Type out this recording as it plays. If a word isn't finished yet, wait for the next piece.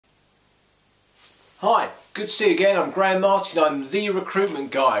Hi, good to see you again. I'm Graham Martin. I'm the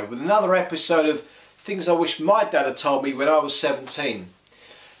recruitment guy with another episode of things I wish my dad had told me when I was 17.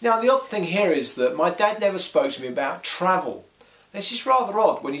 Now the odd thing here is that my dad never spoke to me about travel. This is rather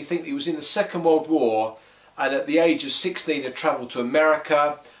odd when you think that he was in the Second World War and at the age of 16 had travelled to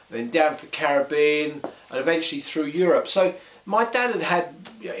America, then down to the Caribbean and eventually through Europe. So my dad had,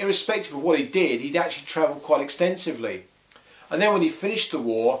 irrespective of what he did, he'd actually travelled quite extensively. And then when he finished the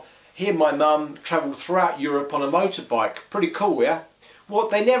war, he and my mum travelled throughout Europe on a motorbike. Pretty cool, yeah? Well,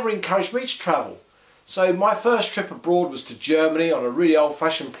 they never encouraged me to travel. So my first trip abroad was to Germany on a really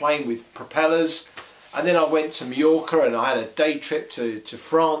old-fashioned plane with propellers. And then I went to Mallorca and I had a day trip to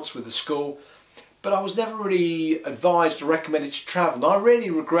France with the school. But I was never really advised or recommended to travel. And I really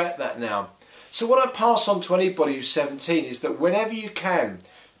regret that now. So what I pass on to anybody who's 17 is that whenever you can,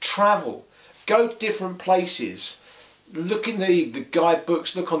 travel. Go to different places. Look in the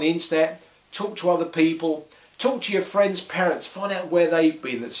guidebooks, look on the internet, talk to other people, talk to your friends' parents, find out where they've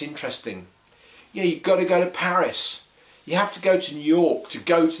been that's interesting. You know, you've got to go to Paris, you have to go to New York to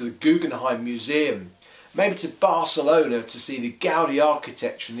go to the Guggenheim Museum, maybe to Barcelona to see the Gaudi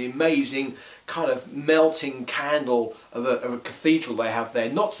architecture and the amazing kind of melting candle of a cathedral they have there,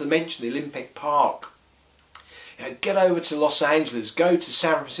 not to mention the Olympic Park. You know, get over to Los Angeles, go to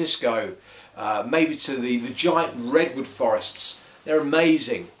San Francisco, maybe to the giant redwood forests. They're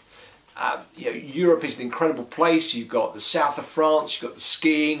amazing. Europe is an incredible place. You've got the south of France, you've got the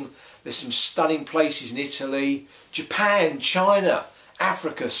skiing, there's some stunning places in Italy, Japan, China,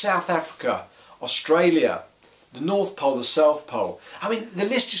 Africa, South Africa, Australia, the North Pole, the South Pole. I mean, the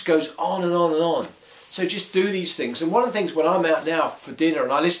list just goes on and on and on. So just do these things. And one of the things when I'm out now for dinner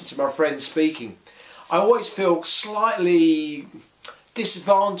and I listen to my friends speaking, I always feel slightly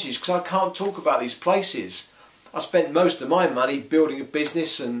disadvantaged because I can't talk about these places. I spent most of my money building a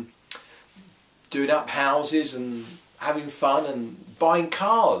business and doing up houses and having fun and buying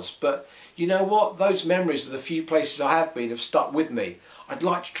cars, but you know what, those memories of the few places I have been have stuck with me. I'd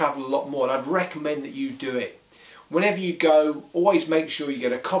like to travel a lot more and I'd recommend that you do it. Whenever you go, always make sure you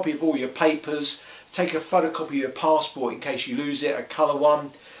get a copy of all your papers, take a photocopy of your passport in case you lose it, a colour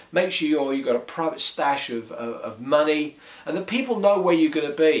one. Make sure you've got a private stash of money and that people know where you're going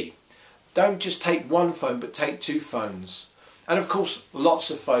to be. Don't just take one phone but take two phones. And of course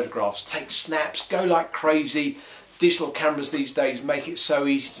lots of photographs. Take snaps, go like crazy. Digital cameras these days make it so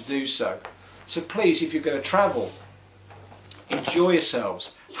easy to do so. So please, if you're going to travel, enjoy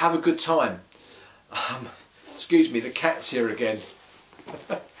yourselves. Have a good time. Excuse me, the cat's here again.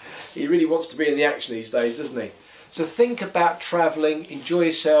 He really wants to be in the action these days, doesn't he? So think about travelling, enjoy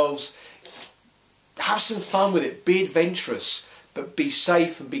yourselves, have some fun with it, be adventurous, but be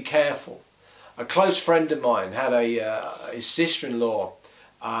safe and be careful. A close friend of mine had his sister-in-law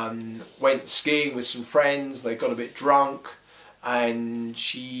went skiing with some friends, they got a bit drunk and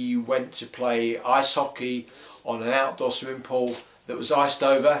she went to play ice hockey on an outdoor swimming pool that was iced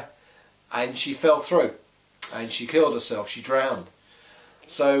over and she fell through and she killed herself, she drowned.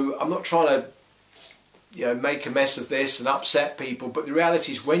 So I'm not trying to make a mess of this and upset people, but the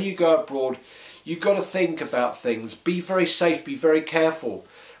reality is when you go abroad you've got to think about things, be very safe, be very careful.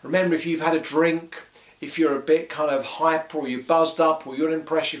 Remember, if you've had a drink, if you're a bit kind of hyper or you're buzzed up or you want to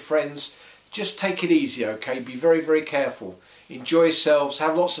impress your friends, just take it easy, okay? Be very, very careful. Enjoy yourselves,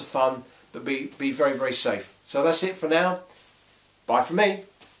 have lots of fun, but be very, very safe. So that's it for now. Bye from me.